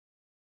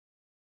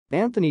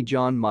Anthony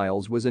John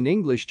Miles was an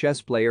English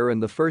chess player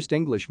and the first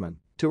Englishman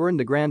to earn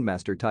the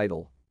Grandmaster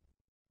title.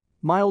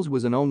 Miles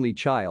was an only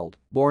child,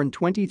 born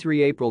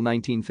 23 April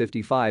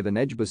 1955 in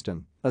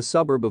Edgbaston, a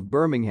suburb of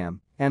Birmingham,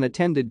 and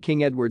attended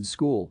King Edward's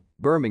School,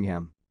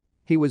 Birmingham.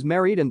 He was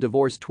married and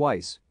divorced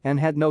twice and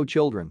had no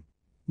children.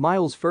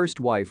 Miles'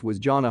 first wife was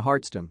Jonna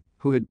Hartston,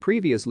 who had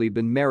previously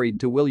been married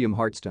to William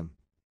Hartston.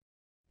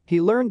 He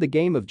learned the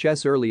game of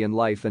chess early in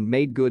life and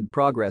made good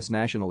progress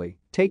nationally,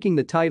 taking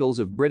the titles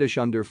of British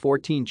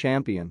Under-14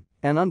 champion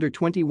and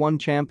Under-21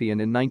 champion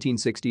in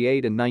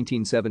 1968 and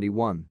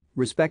 1971,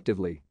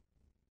 respectively.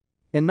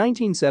 In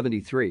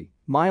 1973,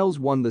 Miles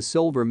won the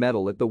silver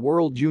medal at the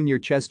World Junior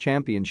Chess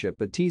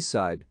Championship at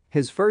Teesside,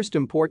 his first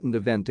important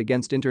event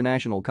against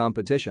international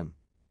competition.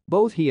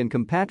 Both he and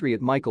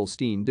compatriot Michael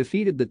Steen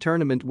defeated the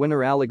tournament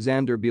winner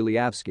Alexander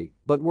Belyavsky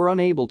but were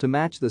unable to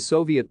match the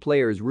Soviet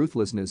players'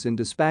 ruthlessness in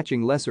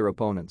dispatching lesser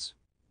opponents.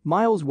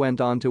 Miles went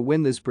on to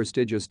win this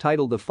prestigious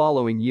title the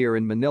following year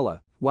in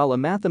Manila while a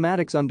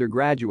mathematics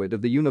undergraduate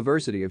of the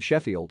University of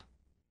Sheffield.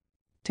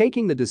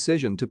 Taking the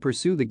decision to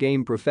pursue the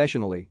game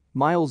professionally,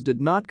 Miles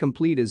did not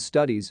complete his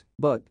studies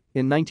but,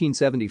 in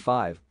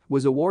 1975,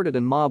 was awarded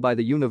an MA by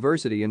the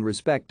university in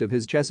respect of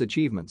his chess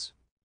achievements.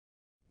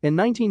 In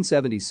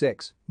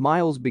 1976,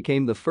 Miles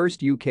became the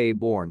first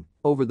UK-born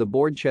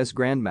over-the-board chess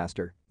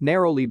grandmaster,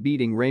 narrowly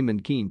beating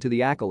Raymond Keane to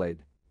the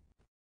accolade.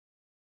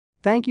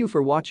 Thank you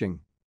for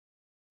watching.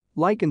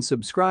 Like and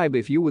subscribe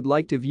if you would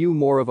like to view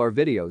more of our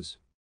videos.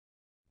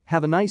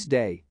 Have a nice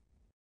day.